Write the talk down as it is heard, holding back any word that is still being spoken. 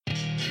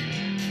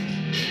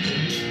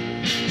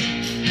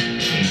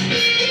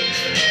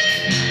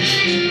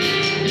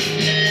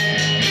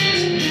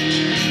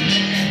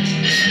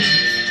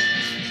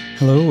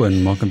Hello,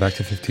 and welcome back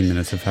to 15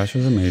 Minutes of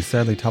Fascism, a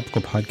sadly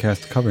topical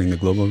podcast covering the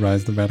global rise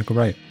of the radical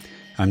right.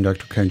 I'm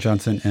Dr. Karen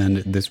Johnson, and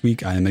this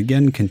week I am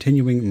again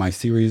continuing my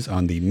series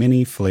on the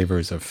many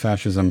flavors of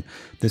fascism.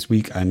 This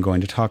week I'm going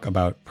to talk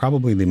about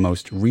probably the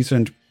most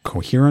recent,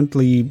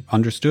 coherently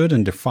understood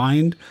and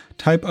defined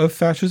type of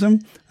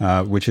fascism,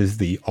 which is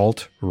the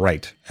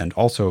alt-right, and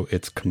also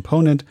its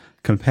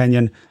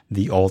companion,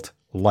 the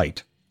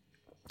alt-light.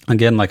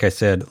 Again, like I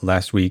said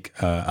last week,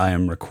 I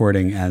am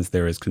recording as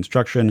there is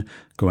construction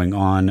going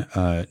on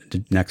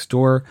next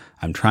door.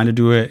 I'm trying to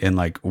do it in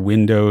like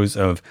windows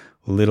of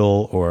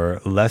little or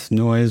less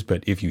noise,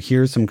 but if you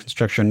hear some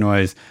construction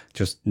noise,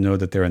 just know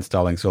that they're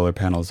installing solar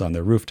panels on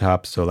their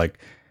rooftops. So like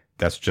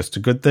that's just a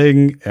good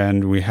thing,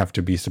 and we have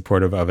to be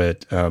supportive of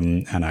it.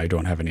 And I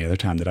don't have any other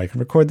time that I can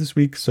record this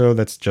week, so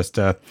that's just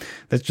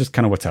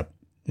kind of what's up.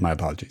 My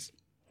apologies.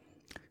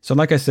 So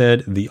like I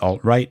said, the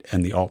alt-right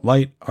and the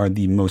alt-light are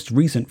the most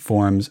recent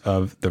forms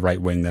of the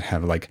right wing that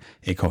have like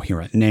a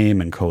coherent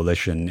name and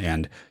coalition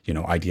and,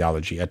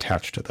 ideology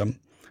attached to them.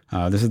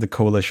 This is the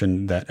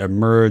coalition that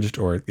emerged,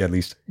 or at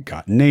least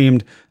got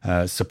named,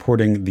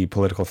 supporting the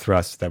political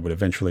thrust that would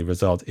eventually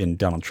result in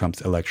Donald Trump's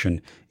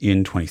election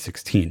in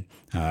 2016.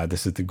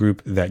 This is the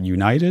group that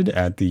united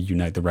at the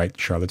Unite the Right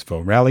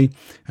Charlottesville rally.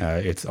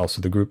 It's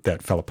also the group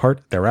that fell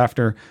apart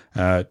thereafter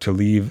to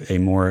leave a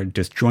more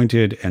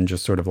disjointed and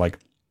just sort of like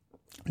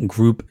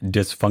group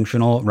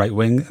dysfunctional right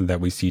wing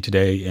that we see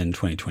today in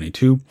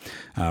 2022.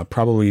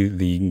 Probably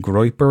the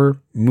Groyper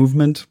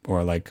movement,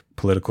 or like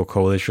political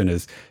coalition,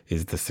 is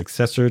the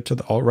successor to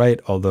the alt-right,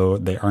 although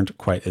they aren't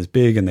quite as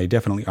big, and they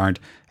definitely aren't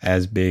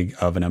as big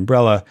of an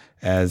umbrella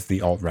as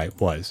the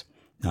alt-right was.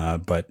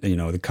 But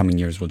the coming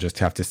years we'll just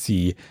have to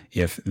see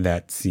if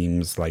that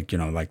seems like,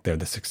 like they're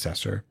the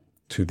successor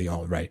to the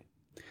alt-right.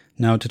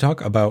 Now, to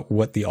talk about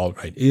what the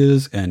alt-right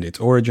is and its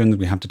origins,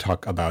 we have to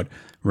talk about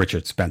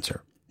Richard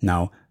Spencer.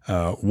 Now,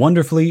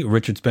 wonderfully,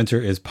 Richard Spencer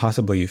is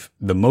possibly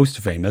the most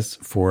famous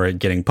for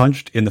getting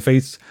punched in the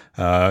face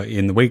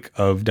in the wake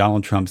of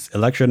Donald Trump's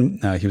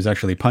election. He was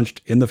actually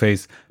punched in the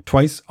face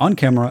twice on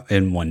camera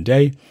in one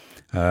day.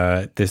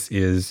 This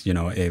is,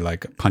 a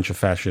like punch a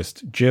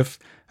fascist gif.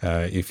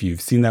 If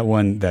you've seen that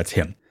one, that's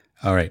him.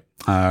 All right.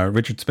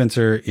 Richard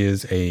Spencer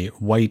is a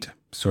white,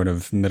 sort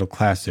of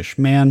middle-class-ish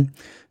man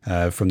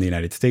from the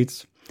United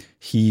States.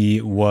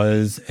 He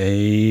was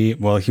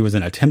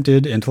an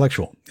attempted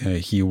intellectual.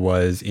 He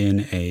was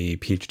in a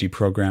PhD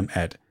program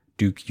at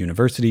Duke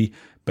University,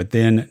 but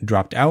then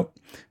dropped out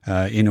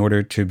in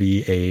order to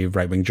be a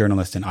right-wing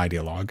journalist and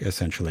ideologue,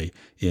 essentially,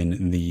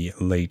 in the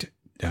late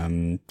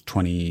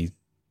 20aughts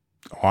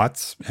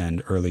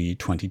and early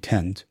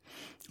 2010s.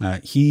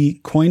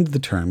 He coined the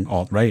term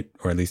alt-right,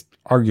 or at least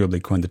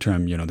arguably coined the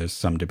term, there's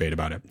some debate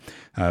about it.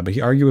 But he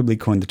arguably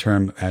coined the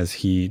term as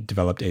he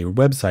developed a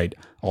website,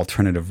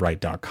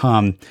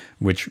 alternativeright.com,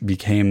 which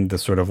became the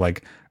sort of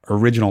like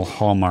original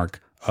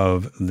hallmark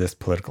of this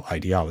political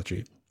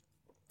ideology.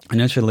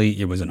 Initially,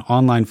 it was an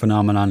online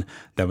phenomenon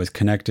that was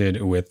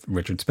connected with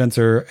Richard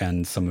Spencer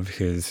and some of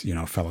his,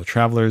 fellow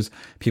travelers,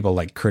 people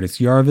like Curtis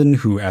Yarvin,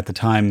 who at the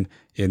time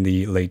in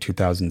the late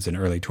 2000s and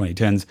early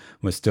 2010s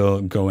was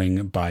still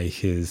going by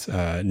his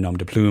nom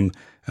de plume,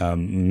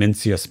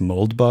 Mencius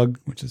Moldbug,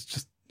 which is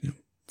just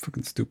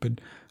freaking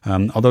stupid.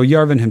 Although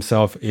Yarvin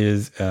himself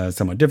is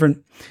somewhat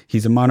different.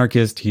 He's a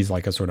monarchist. He's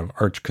like a sort of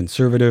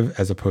arch-conservative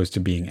as opposed to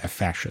being a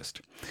fascist.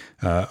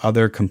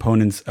 Other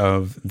components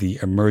of the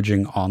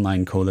emerging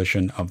online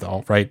coalition of the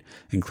alt-right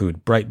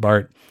include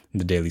Breitbart,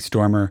 the Daily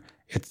Stormer,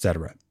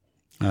 etc.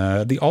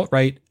 The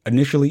alt-right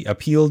initially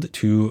appealed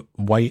to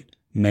white,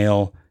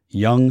 male,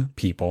 young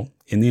people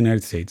in the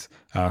United States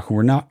who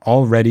were not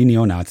already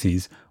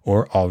neo-Nazis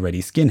or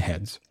already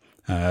skinheads.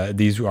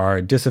 These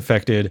are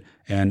disaffected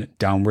and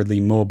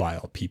downwardly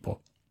mobile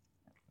people.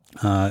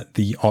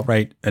 The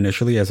alt-right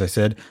initially, as I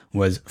said,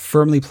 was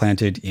firmly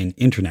planted in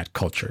internet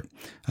culture.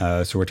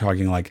 So we're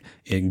talking like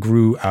it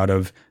grew out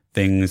of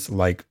things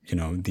like,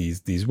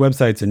 these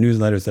websites and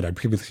newsletters that I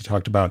previously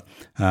talked about,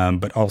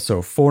 but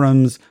also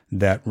forums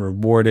that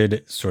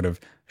rewarded sort of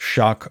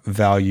shock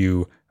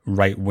value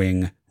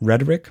right-wing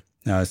rhetoric,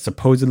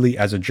 supposedly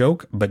as a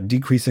joke, but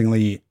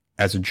decreasingly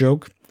as a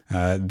joke.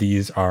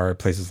 These are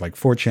places like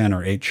 4chan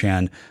or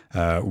 8chan,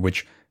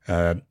 which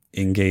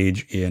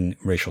engage in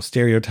racial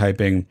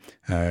stereotyping,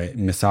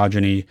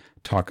 misogyny,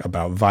 talk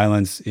about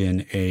violence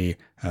in a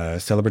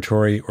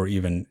celebratory or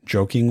even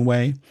joking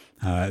way.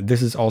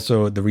 This is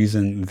also the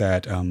reason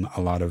that a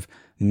lot of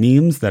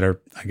memes that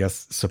are, I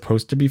guess,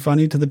 supposed to be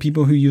funny to the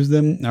people who use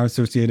them are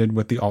associated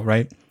with the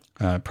alt-right.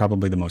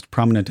 Probably the most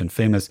prominent and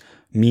famous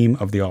meme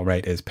of the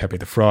alt-right is Pepe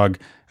the Frog,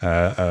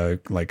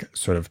 like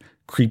sort of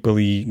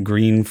creepily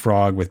green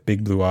frog with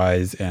big blue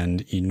eyes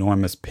and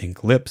enormous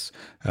pink lips,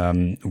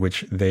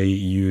 which they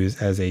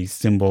use as a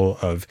symbol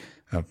of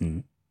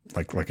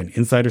like an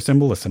insider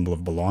symbol, a symbol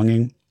of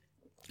belonging.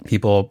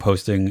 people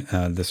posting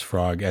this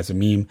frog as a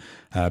meme.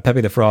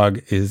 Pepe the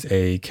Frog is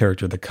a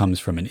character that comes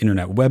from an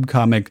internet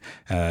webcomic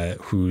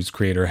whose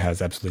creator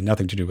has absolutely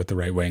nothing to do with the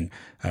right wing,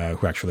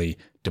 who actually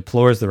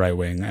deplores the right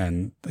wing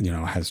and,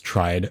 has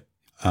tried,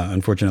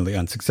 unfortunately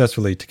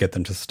unsuccessfully, to get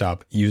them to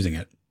stop using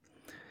it.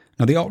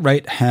 Now, the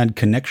alt-right had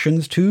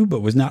connections to,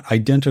 but was not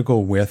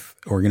identical with,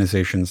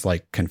 organizations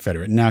like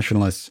Confederate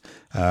Nationalists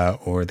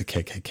or the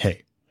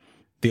KKK.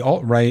 The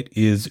alt-right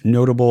is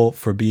notable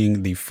for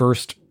being the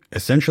first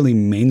essentially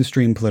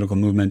mainstream political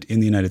movement in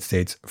the United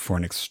States for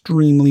an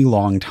extremely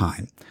long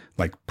time,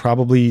 like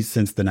probably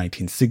since the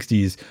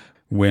 1960s,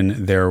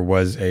 when there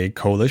was a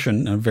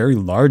coalition, a very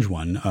large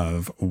one,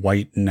 of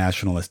white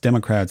nationalist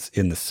Democrats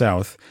in the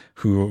South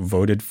who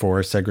voted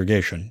for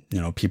segregation,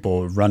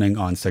 people running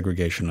on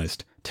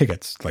segregationist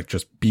tickets, like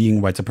just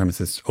being white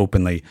supremacists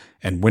openly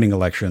and winning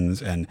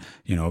elections and,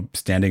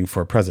 standing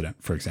for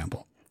president, for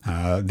example.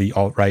 The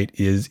alt-right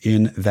is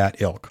in that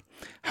ilk.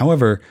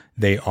 However,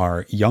 they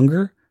are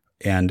younger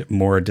and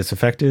more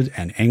disaffected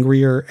and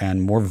angrier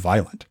and more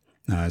violent.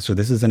 So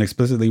this is an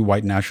explicitly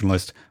white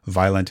nationalist,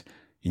 violent,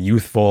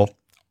 youthful,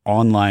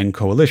 online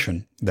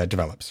coalition that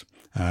develops.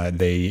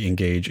 They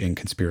engage in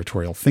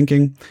conspiratorial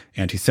thinking,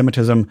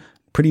 anti-Semitism,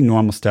 pretty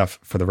normal stuff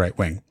for the right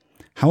wing.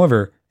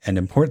 However, and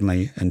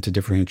importantly, and to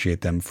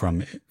differentiate them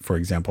from, for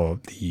example,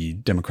 the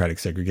democratic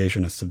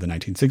segregationists of the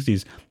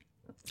 1960s,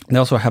 they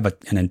also have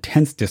an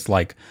intense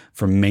dislike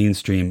for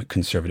mainstream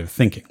conservative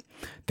thinking.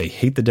 They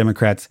hate the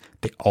Democrats.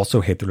 They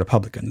also hate the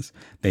Republicans.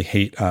 They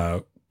hate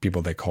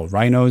people they call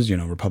rhinos,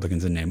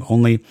 Republicans in name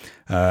only.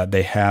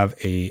 They have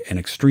an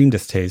extreme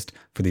distaste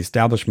for the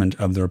establishment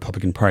of the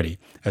Republican Party,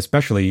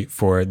 especially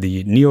for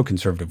the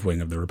neoconservative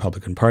wing of the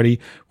Republican Party,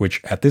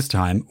 which at this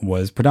time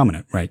was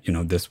predominant, right?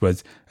 This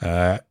was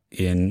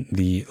in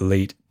the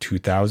late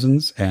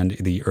 2000s and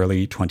the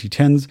early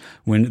 2010s,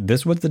 when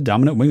this was the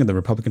dominant wing of the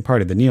Republican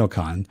Party, the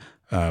neocon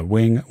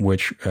wing,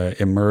 which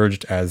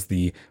emerged as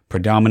the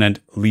predominant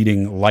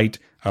leading light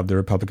of the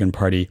Republican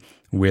Party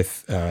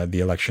with the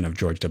election of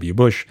George W.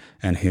 Bush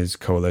and his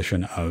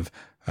coalition of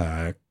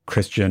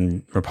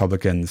Christian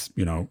Republicans,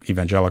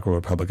 evangelical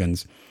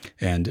Republicans,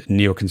 and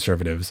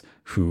neoconservatives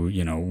who,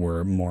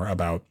 were more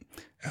about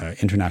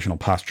international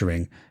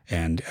posturing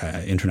and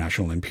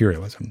international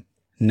imperialism.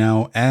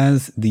 Now,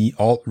 as the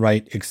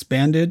alt-right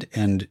expanded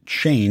and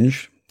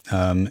changed,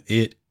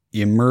 it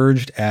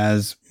emerged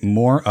as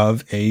more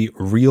of a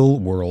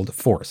real-world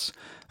force.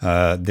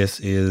 This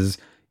is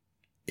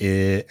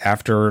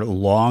after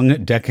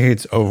long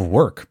decades of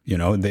work.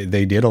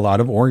 They did a lot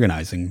of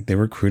organizing. They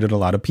recruited a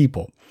lot of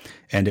people.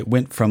 And it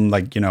went from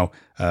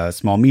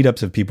small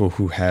meetups of people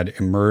who had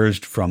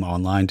emerged from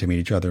online to meet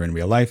each other in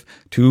real life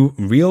to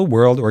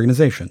real-world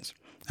organizations.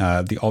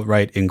 The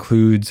alt-right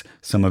includes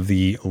some of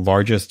the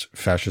largest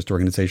fascist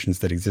organizations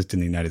that exist in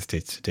the United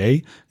States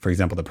today. For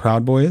example, the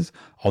Proud Boys,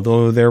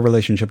 although their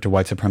relationship to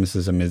white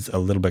supremacism is a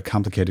little bit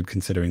complicated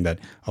considering that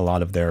a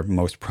lot of their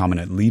most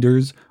prominent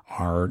leaders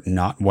are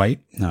not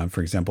white.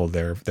 For example,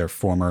 their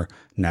former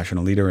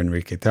national leader,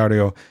 Enrique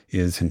Tarrio,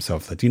 is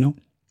himself Latino.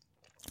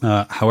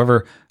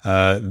 However,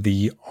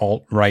 the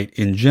alt-right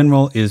in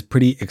general is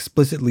pretty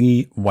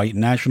explicitly white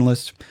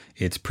nationalist.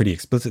 It's pretty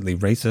explicitly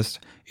racist.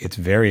 It's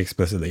very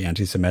explicitly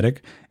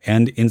anti-Semitic.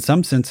 And in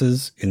some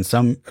senses, in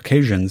some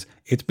occasions,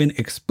 it's been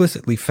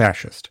explicitly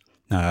fascist.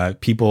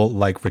 People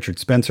like Richard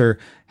Spencer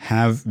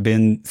have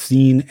been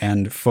seen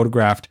and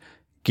photographed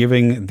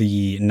giving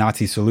the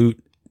Nazi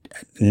salute,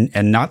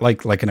 and not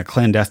like in a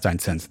clandestine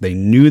sense. They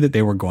knew that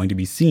they were going to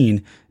be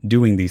seen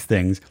doing these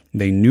things.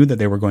 They knew that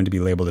they were going to be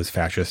labeled as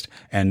fascist,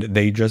 and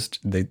they just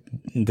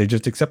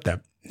accept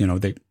that.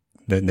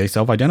 They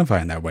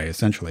self-identify in that way,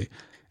 essentially.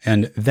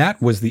 And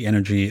that was the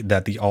energy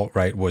that the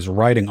alt-right was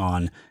riding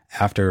on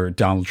after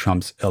Donald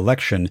Trump's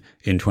election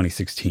in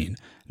 2016.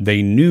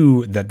 They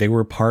knew that they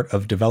were part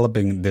of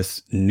developing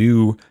this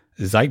new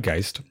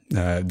zeitgeist,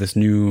 this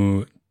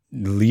new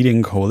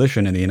leading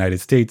coalition in the United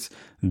States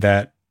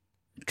that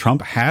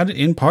Trump had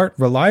in part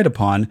relied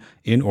upon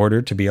in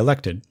order to be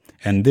elected.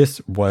 And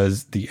this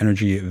was the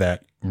energy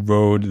that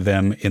rode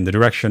them in the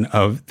direction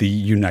of the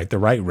Unite the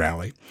Right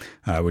rally,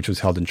 which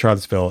was held in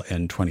Charlottesville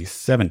in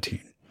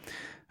 2017.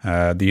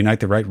 The Unite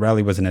the Right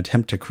rally was an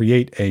attempt to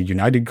create a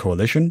united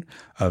coalition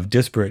of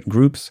disparate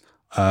groups,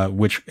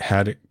 which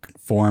had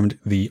formed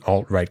the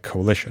alt-right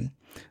coalition.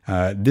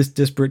 This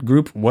disparate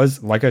group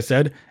was, like I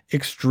said,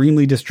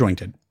 extremely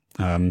disjointed.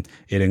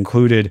 It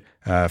included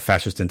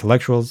fascist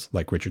intellectuals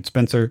like Richard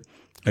Spencer.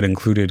 It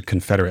included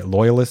Confederate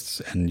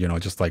loyalists and,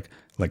 just like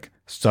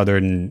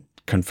Southern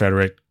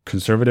Confederate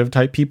conservative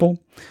type people.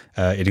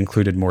 It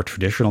included more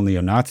traditional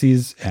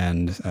neo-Nazis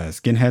and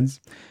skinheads.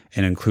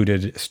 It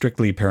included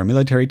strictly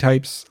paramilitary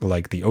types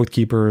like the Oath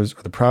Keepers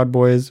or the Proud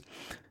Boys.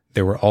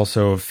 There were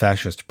also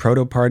fascist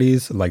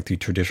proto-parties like the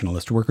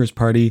Traditionalist Workers'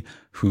 Party,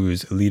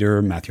 whose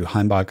leader, Matthew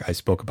Heimbach, I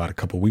spoke about a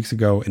couple weeks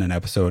ago in an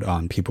episode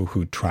on people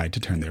who tried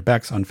to turn their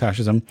backs on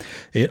fascism.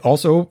 It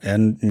also,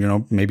 and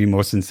maybe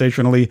most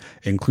sensationally,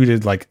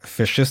 included like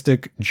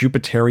fascistic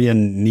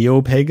Jupiterian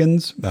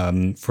neo-pagans.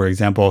 For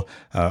example,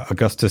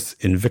 Augustus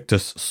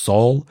Invictus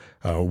Saul,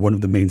 one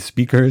of the main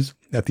speakers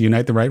at the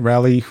Unite the Right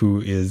rally, who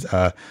is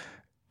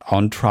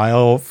on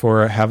trial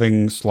for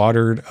having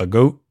slaughtered a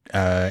goat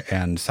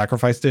and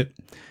sacrificed it.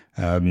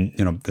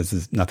 This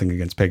is nothing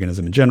against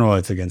paganism in general.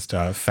 It's against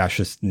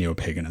fascist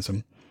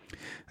neo-paganism.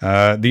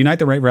 The Unite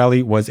the Right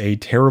rally was a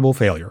terrible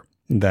failure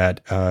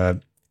that,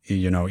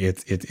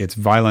 its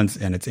violence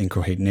and its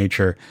incoherent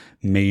nature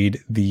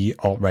made the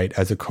alt-right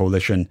as a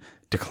coalition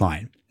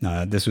decline.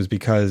 This was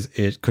because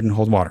it couldn't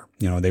hold water.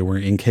 They were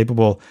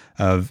incapable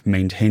of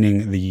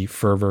maintaining the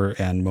fervor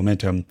and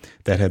momentum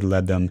that had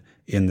led them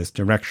in this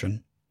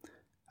direction.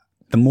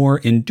 The more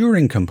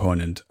enduring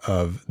component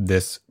of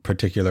this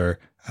particular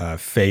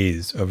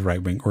phase of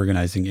right-wing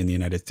organizing in the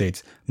United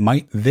States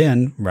might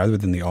then, rather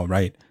than the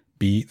alt-right,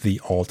 be the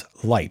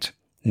alt-light.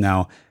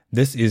 Now,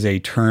 this is a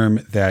term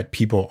that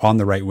people on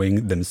the right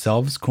wing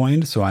themselves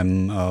coined, so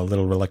I'm a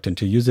little reluctant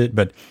to use it.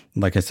 But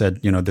like I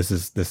said, this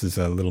is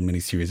a little mini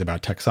series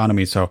about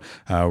taxonomy, so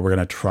we're going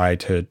to try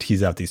to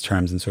tease out these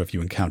terms, and so if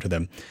you encounter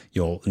them,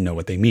 you'll know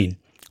what they mean.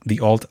 The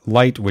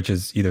alt-light, which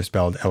is either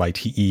spelled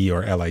L-I-T-E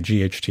or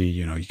L-I-G-H-T,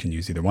 you can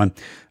use either one,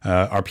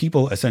 are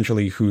people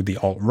essentially who the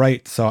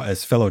alt-right saw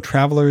as fellow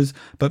travelers,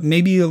 but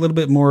maybe a little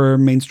bit more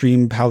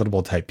mainstream,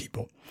 palatable type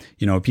people.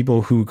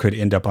 People who could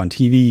end up on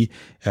TV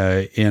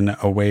in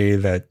a way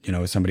that,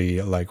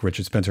 somebody like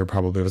Richard Spencer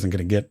probably wasn't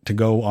going to get to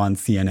go on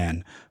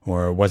CNN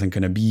or wasn't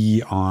going to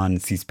be on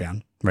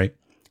C-SPAN, right?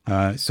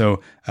 So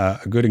a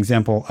good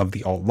example of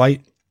the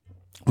alt-light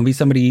would be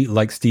somebody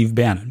like Steve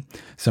Bannon,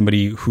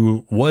 somebody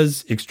who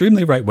was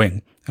extremely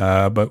right-wing,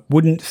 but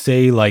wouldn't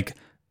say like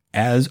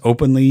as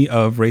openly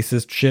of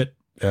racist shit,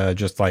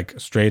 just like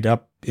straight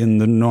up in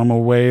the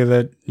normal way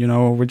that,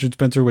 Richard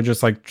Spencer would just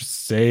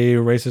say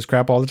racist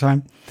crap all the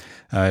time.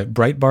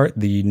 Breitbart,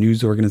 the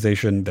news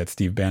organization that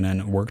Steve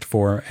Bannon worked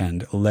for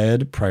and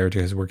led prior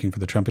to his working for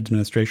the Trump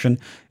administration,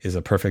 is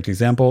a perfect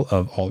example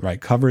of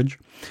alt-right coverage.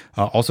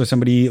 Also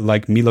somebody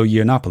like Milo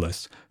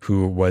Yiannopoulos,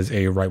 who was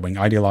a right-wing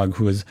ideologue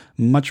who was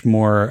much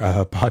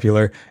more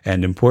popular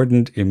and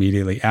important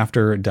immediately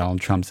after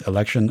Donald Trump's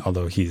election,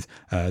 although he's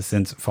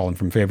since fallen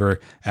from favor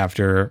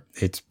after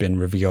it's been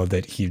revealed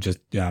that he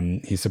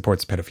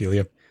supports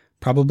pedophilia.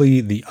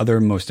 Probably the other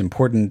most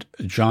important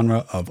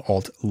genre of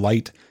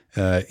alt-light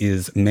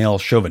is male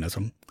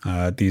chauvinism.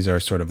 These are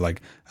sort of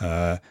like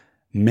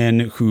men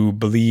who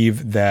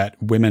believe that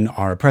women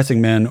are oppressing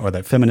men or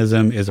that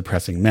feminism is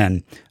oppressing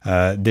men.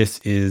 This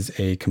is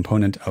a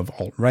component of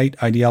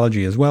alt-right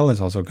ideology as well.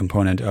 It's also a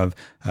component of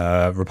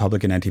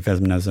Republican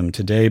anti-feminism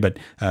today. But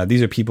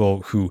these are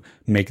people who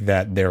make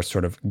that their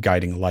sort of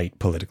guiding light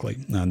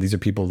politically. These are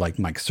people like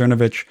Mike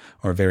Cernovich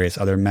or various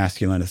other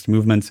masculinist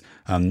movements,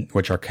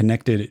 which are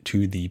connected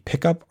to the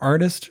pickup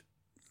artist,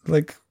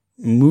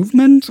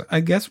 movement, I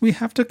guess we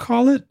have to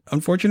call it,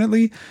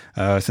 unfortunately,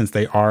 since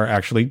they are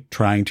actually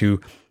trying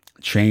to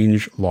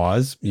change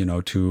laws,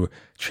 to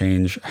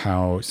change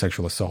how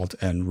sexual assault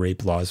and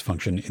rape laws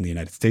function in the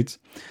United States.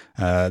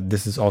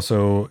 This is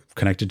also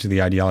connected to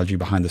the ideology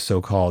behind the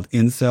so-called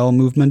incel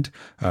movement,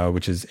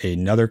 which is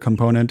another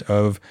component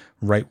of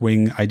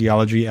right-wing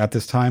ideology at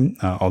this time,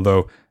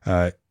 although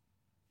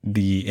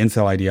the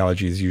incel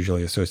ideology is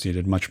usually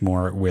associated much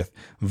more with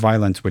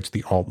violence, which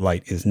the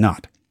alt-right is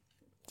not.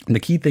 The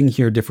key thing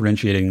here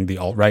differentiating the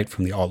alt-right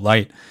from the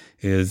alt-light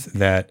is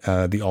that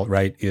the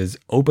alt-right is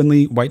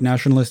openly white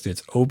nationalist,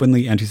 it's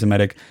openly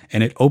anti-Semitic,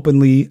 and it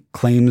openly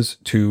claims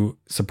to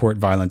support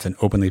violence and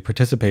openly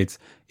participates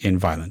in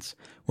violence.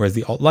 Whereas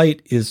the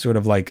alt-light is sort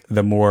of like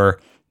the more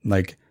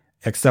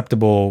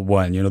acceptable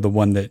one, the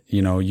one that,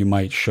 you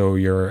might show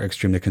your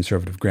extremely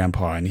conservative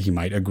grandpa and he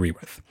might agree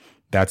with.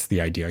 That's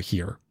the idea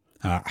here.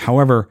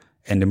 However,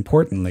 and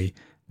importantly,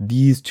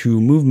 these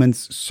two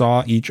movements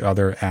saw each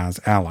other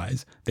as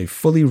allies. They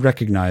fully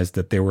recognized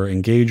that they were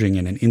engaging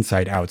in an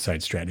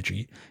inside-outside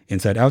strategy.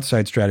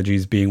 Inside-outside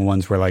strategies being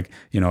ones where,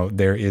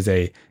 there is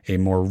a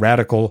more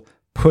radical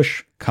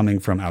push coming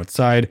from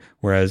outside,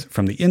 whereas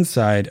from the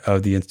inside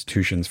of the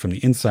institutions, from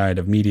the inside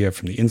of media,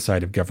 from the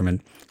inside of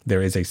government,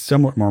 there is a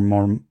somewhat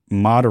more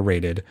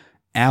moderated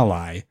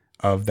ally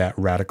of that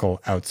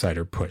radical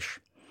outsider push.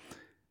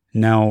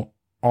 Now,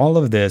 all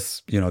of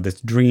this, this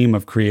dream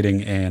of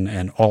creating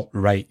an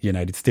alt-right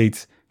United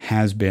States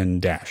has been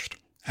dashed.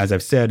 As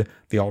I've said,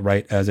 the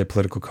alt-right as a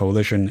political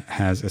coalition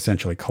has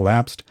essentially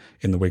collapsed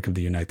in the wake of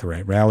the Unite the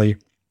Right rally.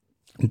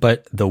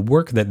 But the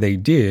work that they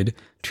did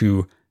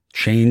to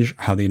change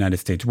how the United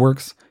States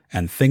works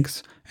and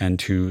thinks, and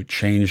to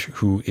change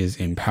who is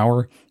in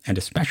power, and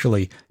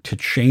especially to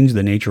change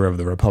the nature of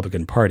the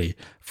Republican Party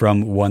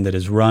from one that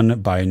is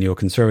run by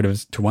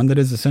neoconservatives to one that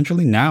is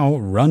essentially now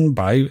run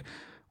by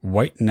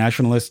white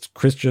nationalists,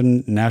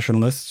 Christian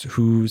nationalists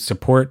who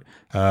support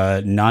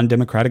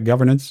non-democratic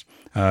governance,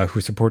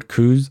 who support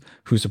coups,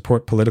 who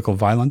support political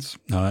violence.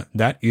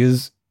 That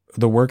is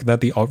the work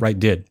that the alt-right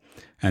did.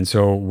 And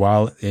so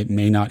while it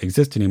may not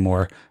exist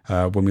anymore,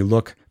 when we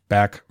look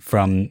back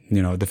from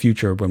the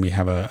future, when we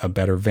have a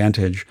better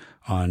vantage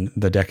on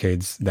the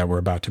decades that we're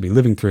about to be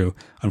living through,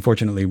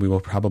 unfortunately, we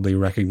will probably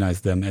recognize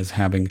them as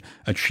having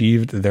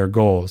achieved their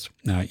goals,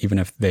 even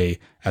if they,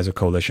 as a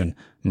coalition,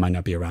 might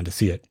not be around to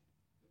see it.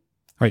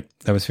 All right,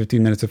 that was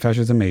 15 Minutes of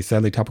Fascism, a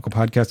sadly topical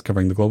podcast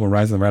covering the global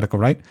rise of the radical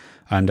right.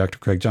 I'm Dr.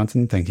 Craig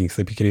Johnson, thanking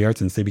Sleepy Kitty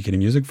Arts and Sleepy Kitty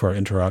Music for our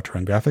intro, outro,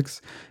 and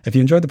graphics. If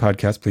you enjoyed the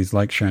podcast, please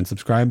like, share, and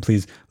subscribe.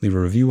 Please leave a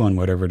review on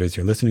whatever it is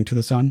you're listening to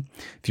this on.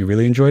 If you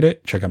really enjoyed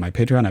it, check out my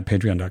Patreon at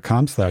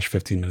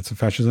patreon.com/15 Minutes of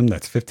Fascism.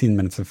 That's 15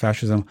 Minutes of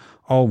Fascism,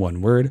 all one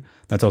word.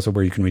 That's also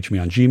where you can reach me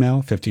on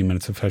Gmail,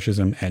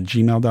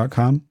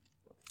 15minutesofascism@gmail.com.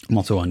 I'm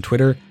also on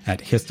Twitter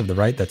at Hist of the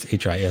Right, that's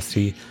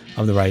HIST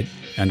of the Right,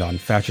 and on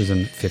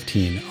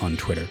Fascism15 on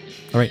Twitter.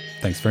 All right,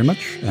 thanks very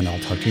much, and I'll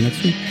talk to you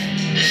next week.